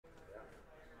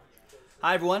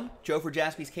Hi everyone, Joe for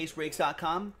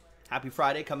JaspysCaseBreaks.com. Happy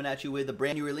Friday, coming at you with a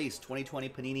brand new release, 2020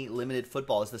 Panini Limited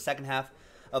Football. It's the second half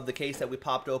of the case that we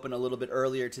popped open a little bit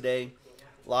earlier today.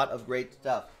 A lot of great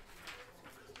stuff.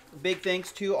 Big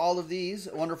thanks to all of these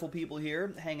wonderful people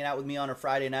here hanging out with me on a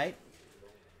Friday night.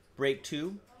 Break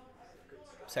 2,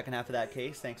 second half of that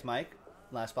case. Thanks, Mike.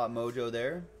 Last spot mojo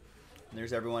there. And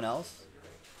there's everyone else.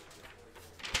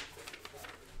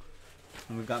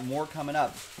 And we've got more coming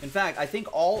up. In fact, I think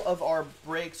all of our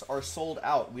breaks are sold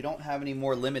out. We don't have any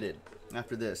more limited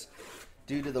after this.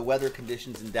 Due to the weather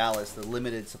conditions in Dallas, the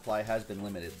limited supply has been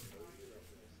limited.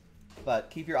 But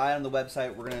keep your eye on the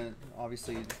website. We're going to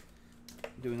obviously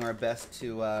doing our best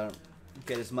to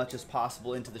get as much as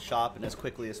possible into the shop and as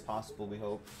quickly as possible, we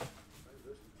hope.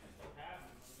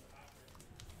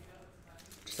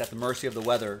 Just at the mercy of the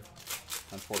weather,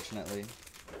 unfortunately.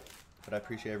 But I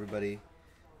appreciate everybody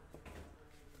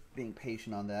being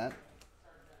patient on that.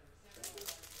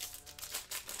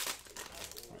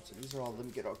 All right, so these are all, let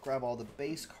me grab all the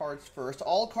base cards first.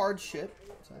 All cards ship,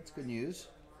 so that's good news.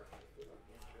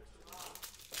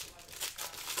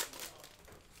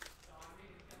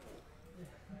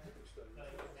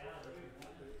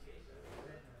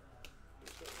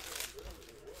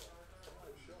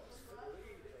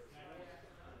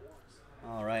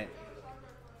 All right.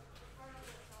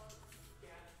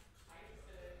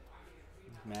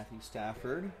 Matthew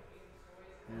Stafford.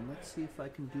 And let's see if I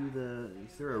can do the...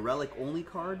 Is there a relic only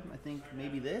card? I think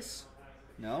maybe this?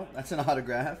 No, that's an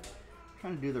autograph. I'm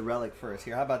trying to do the relic first.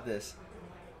 Here, how about this?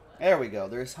 There we go.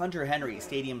 There's Hunter Henry,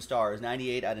 Stadium Stars,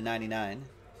 98 out of 99.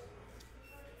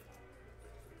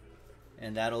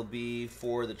 And that'll be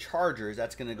for the Chargers.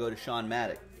 That's going to go to Sean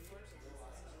Maddock.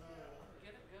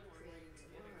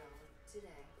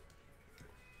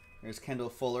 There's Kendall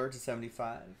Fuller to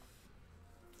 75.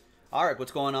 All right,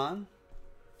 what's going on?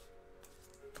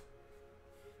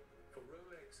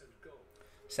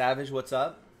 Savage, what's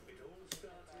up?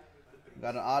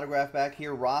 Got an autograph back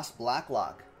here. Ross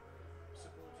Blacklock.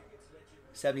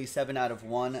 77 out of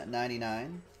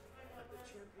 199.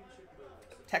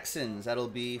 Texans, that'll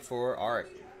be for Arik.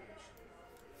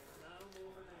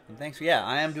 And thanks for, yeah,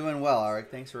 I am doing well, Arik.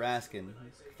 Thanks for asking.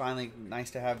 Finally,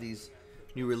 nice to have these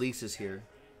new releases here.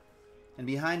 And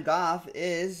behind Goff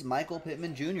is Michael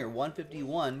Pittman Jr.,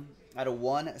 151 out of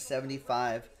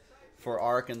 175 for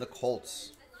Arik and the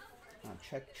Colts.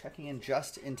 Checking in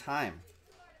just in time.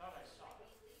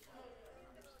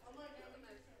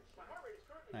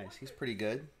 Nice, he's pretty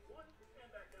good.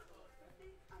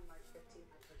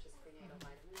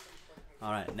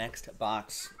 All right, next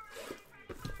box.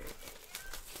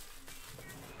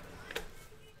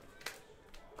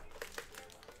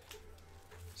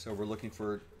 So we're looking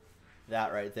for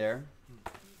that right there.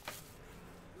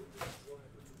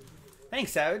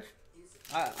 Thanks, Savage.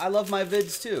 I love my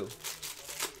vids too.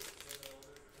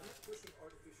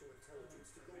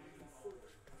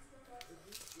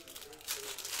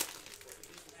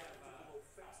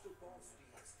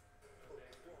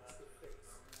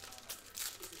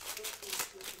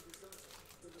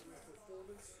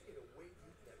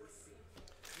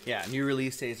 Yeah, new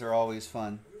release days are always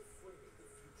fun.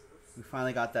 We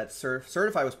finally got that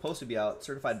Certified was supposed to be out.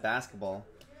 Certified Basketball.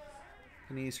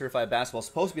 Panini Certified Basketball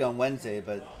supposed to be on Wednesday,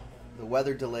 but the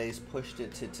weather delays pushed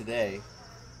it to today.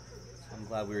 So I'm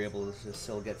glad we were able to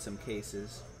still get some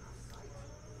cases.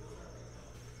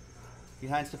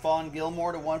 Behind Stephon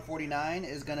Gilmore to 149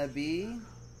 is going to be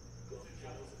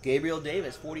Gabriel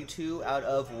Davis, 42 out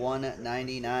of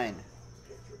 199.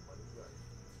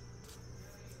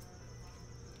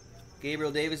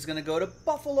 Gabriel Davis is going to go to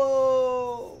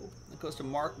Buffalo. It goes to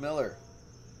Mark Miller.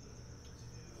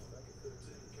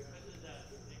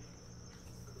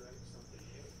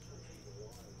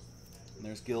 And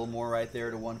there's Gilmore right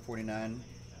there to 149.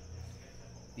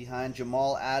 Behind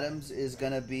Jamal Adams is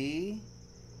going to be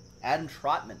Adam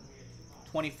Trotman,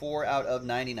 24 out of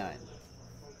 99.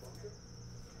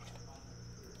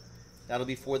 That'll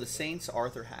be for the Saints,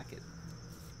 Arthur Hackett.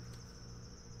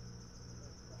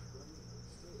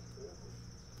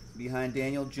 Behind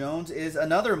Daniel Jones is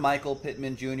another Michael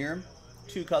Pittman Jr.,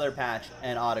 2-color patch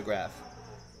and autograph.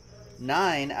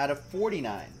 9 out of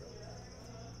 49.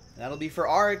 That'll be for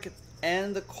Arik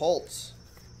and the Colts.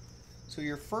 So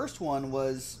your first one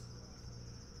was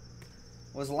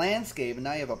landscape, and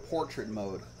now you have a portrait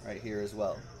mode right here as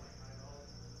well.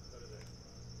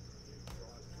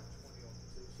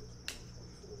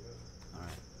 All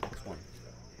right, next one.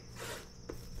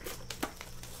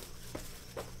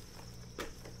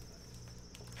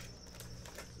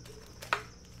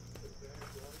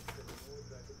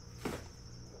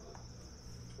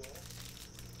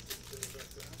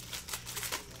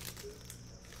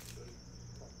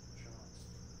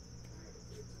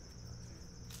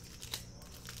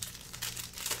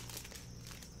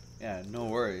 Yeah, no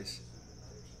worries.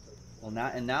 Well,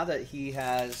 now that he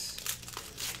has,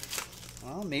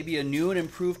 well, maybe a new and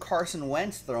improved Carson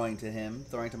Wentz throwing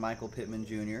to Michael Pittman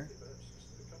Jr.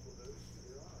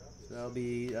 So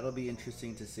that'll be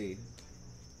interesting to see.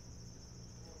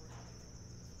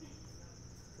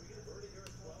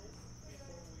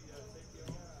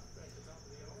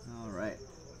 All right.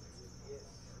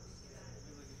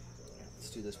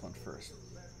 Let's do this one first.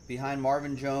 Behind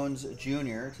Marvin Jones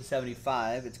Jr. to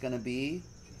 75, it's gonna be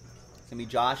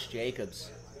Josh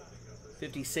Jacobs.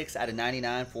 56 out of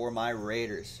 99 for my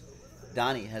Raiders.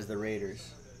 Donnie has the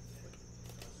Raiders.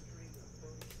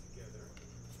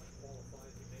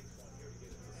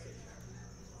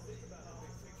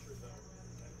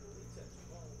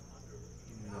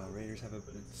 Raiders have a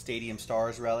Stadium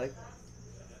Stars relic.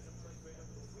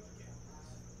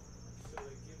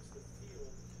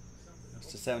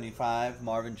 That's to 75,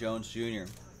 Marvin Jones Jr.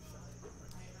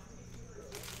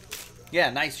 Yeah,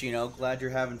 nice, Gino. Glad you're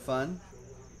having fun.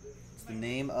 It's the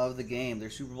name of the game. Their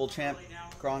Super Bowl champ,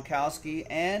 Gronkowski,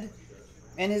 and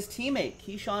his teammate,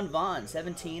 Keyshawn Vaughn,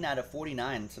 17 out of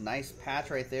 49. It's a nice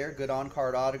patch right there. Good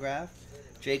on-card autograph.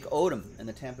 Jake Odom and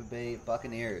the Tampa Bay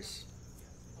Buccaneers.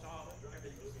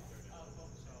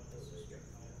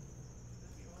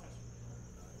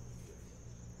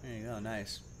 There you go,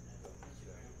 nice.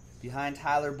 Behind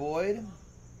Tyler Boyd,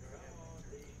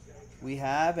 we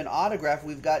have an autograph.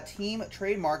 We've got Team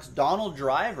Trademarks Donald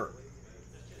Driver.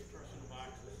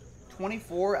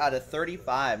 24 out of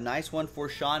 35. Nice one for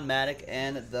Sean Maddock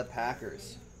and the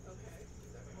Packers.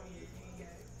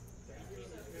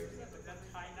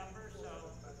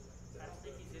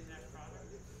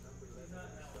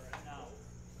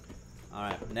 All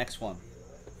right, next one.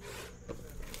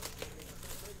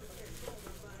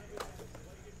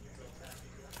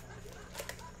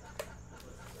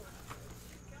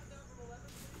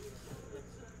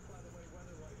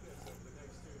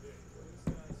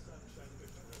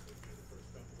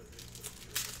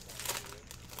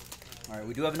 All right,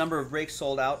 we do have a number of breaks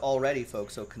sold out already,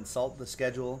 folks, so consult the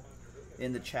schedule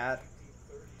in the chat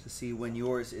to see when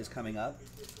yours is coming up.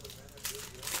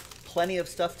 Plenty of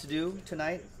stuff to do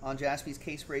tonight on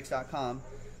jaspyscasebreaks.com,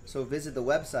 so visit the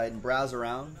website and browse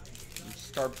around and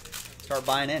start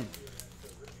buying in.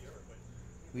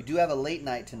 We do have a late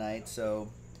night tonight, so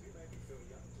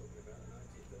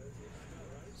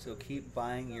keep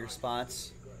buying your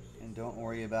spots and don't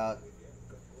worry about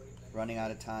running out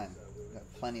of time. We've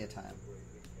got plenty of time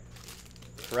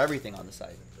for everything on the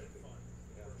site.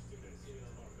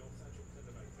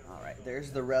 All right,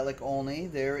 there's the relic only.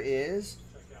 There is,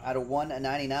 out of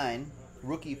 199,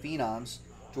 rookie phenoms,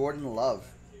 Jordan Love.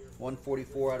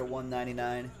 144 out of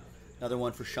 199. Another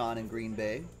one for Sean in Green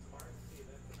Bay.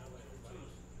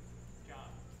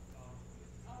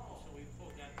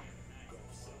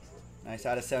 Nice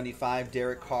out of 75,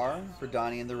 Derek Carr for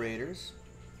Donnie and the Raiders.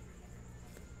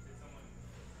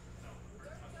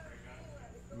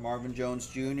 Marvin Jones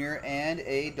Jr. and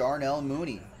a Darnell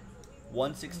Mooney.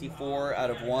 164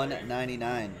 out of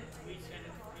 199.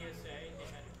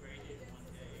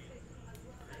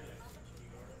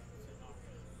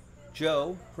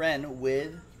 Joe Pren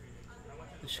with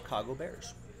the Chicago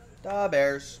Bears. Da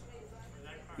Bears.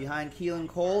 Behind Keelan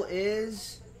Cole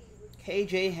is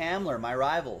KJ Hamler, my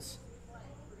rivals.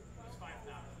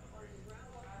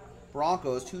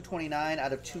 Broncos, 229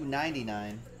 out of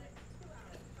 299.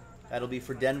 That'll be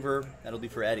for Denver. That'll be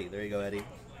for Eddie. There you go, Eddie.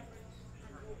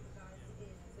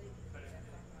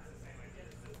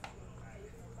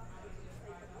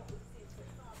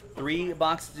 Three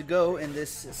boxes to go in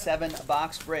this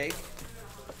 7-box break.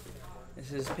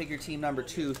 This is pick your team number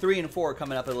 2. 3 and 4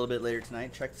 coming up a little bit later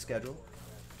tonight. Check the schedule.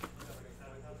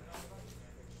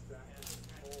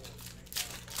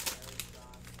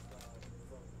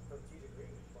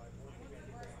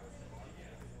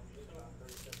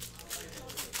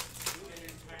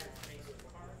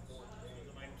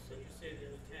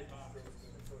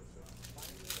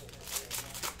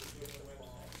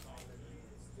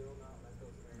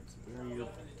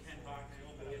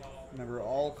 Remember,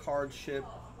 all cards ship.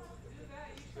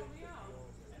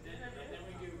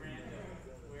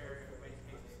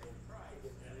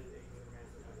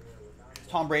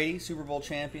 Tom Brady, Super Bowl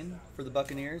champion for the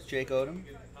Buccaneers, Jake Odom.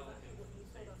 All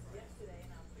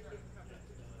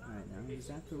right, now is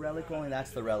that the relic only?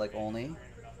 That's the relic only.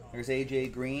 There's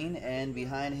AJ Green, and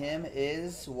behind him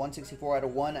is 164 out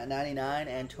of 199,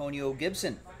 Antonio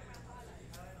Gibson.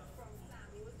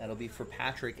 That'll be for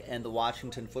Patrick and the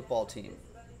Washington football team.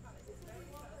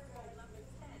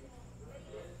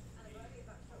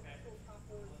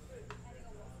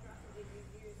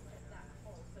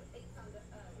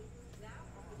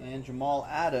 And And Jamal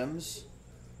Adams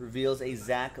reveals a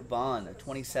Zach Bond, a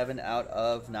 27 out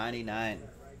of 99.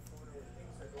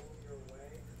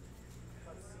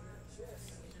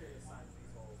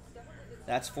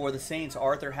 That's for the Saints,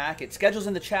 Arthur Hackett. Schedule's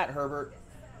in the chat, Herbert.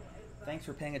 Thanks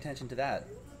for paying attention to that.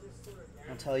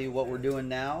 I'll tell you what we're doing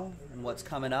now and what's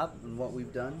coming up and what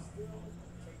we've done.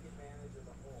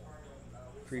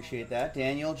 Appreciate that.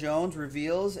 Daniel Jones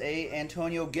reveals a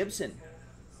Antonio Gibson.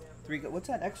 What's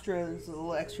that extra? There's a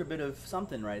little extra bit of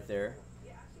something right there.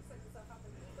 I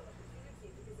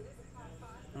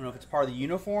don't know if it's part of the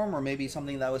uniform or maybe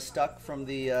something that was stuck from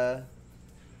the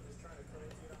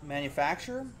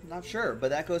manufacturer. Not sure,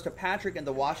 but that goes to Patrick and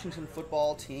the Washington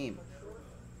football team.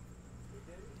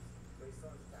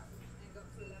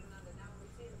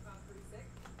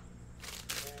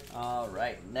 All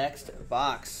right, next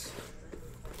box.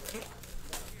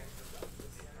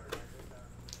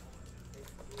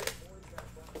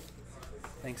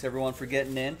 Thanks everyone for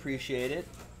getting in. Appreciate it.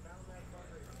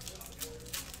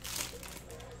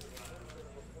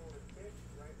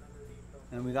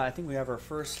 And I think we have our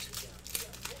first,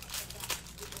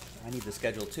 I need the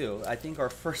schedule too. I think our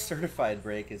first certified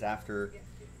break is after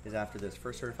this.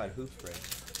 First certified hoops break.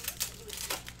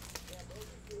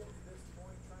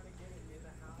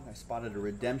 I spotted a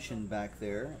redemption back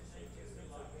there.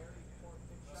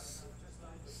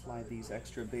 Slide these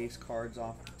extra base cards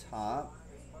off the top.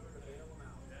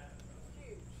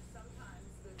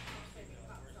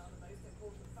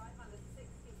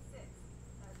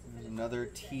 There's another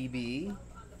TB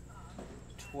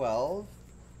 12.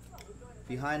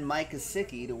 Behind Mike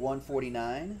Gesicki to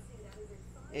 149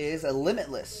 is a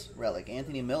limitless relic,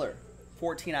 Anthony Miller.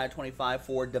 14 out of 25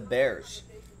 for the Bears.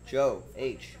 Joe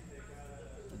H.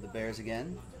 The Bears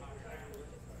again.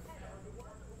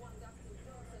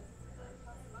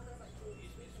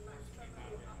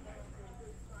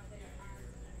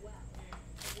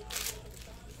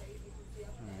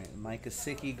 All right, Mike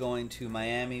Gesicki going to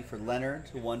Miami for Leonard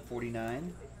to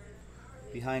 149.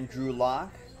 Behind Drew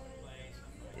Lock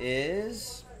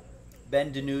is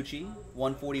Ben DiNucci,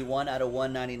 141 out of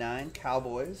 199,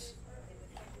 Cowboys.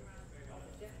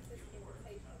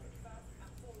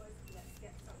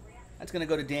 That's going to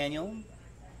go to Daniel.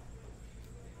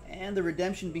 And the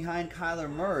redemption behind Kyler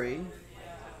Murray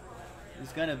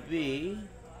is going to be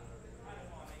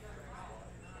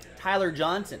Tyler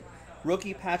Johnson.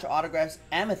 Rookie patch autographs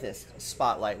Amethyst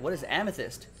Spotlight. What is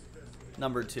Amethyst?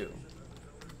 Number 2.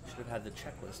 Should have had the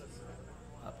checklist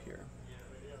up here.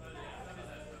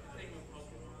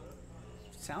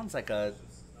 Sounds like a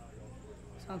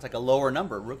lower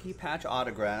number. Rookie patch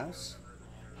autographs.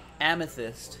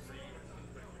 Amethyst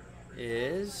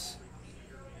is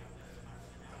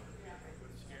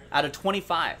out of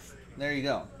 25. There you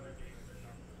go.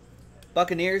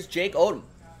 Buccaneers, Jake Odom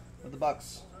with the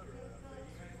Bucks.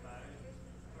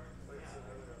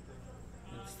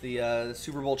 It's the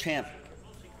Super Bowl champ,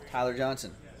 Tyler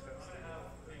Johnson.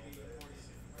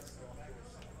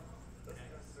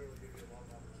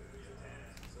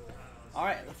 All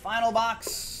right, the final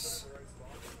box.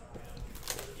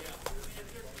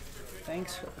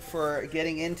 Thanks for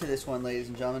getting into this one, ladies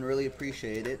and gentlemen. Really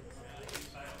appreciate it.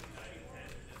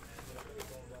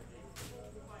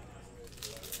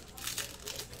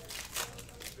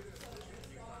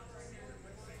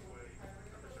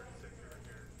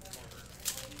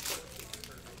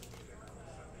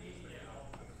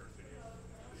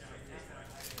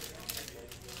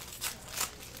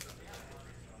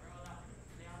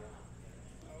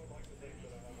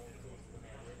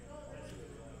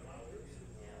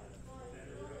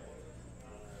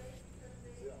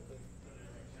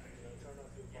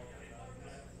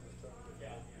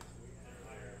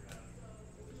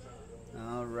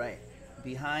 All right.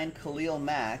 Behind Khalil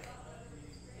Mack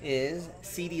is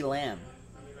CeeDee Lamb.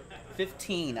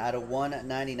 15 out of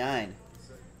 199.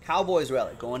 Cowboys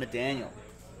relic going to Daniel.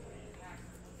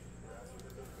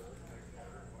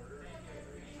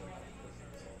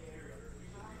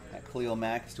 That Khalil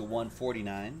Mack is to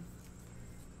 149.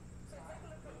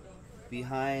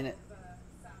 Behind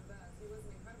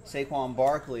Saquon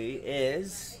Barkley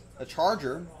is a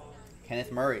Charger,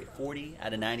 Kenneth Murray. 40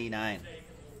 out of 99.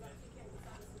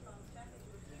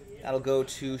 That'll go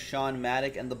to Sean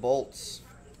Maddock and the Bolts.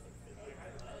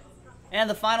 And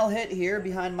the final hit here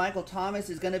behind Michael Thomas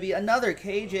is going to be another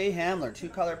KJ Hamler.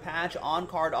 2-color patch,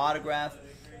 on-card autograph.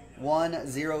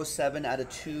 107 out of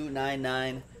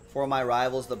 299 for my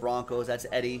rivals, the Broncos. That's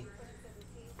Eddie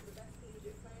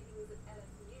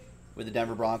with the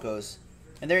Denver Broncos.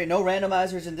 And there are no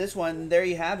randomizers in this one. There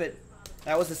you have it.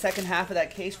 That was the second half of that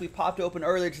case we popped open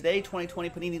earlier today. 2020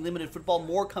 Panini Limited Football.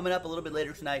 More coming up a little bit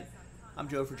later tonight. I'm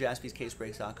Joe for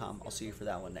JaspysCaseBreaks.com. I'll see you for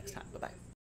that one next time. Bye-bye.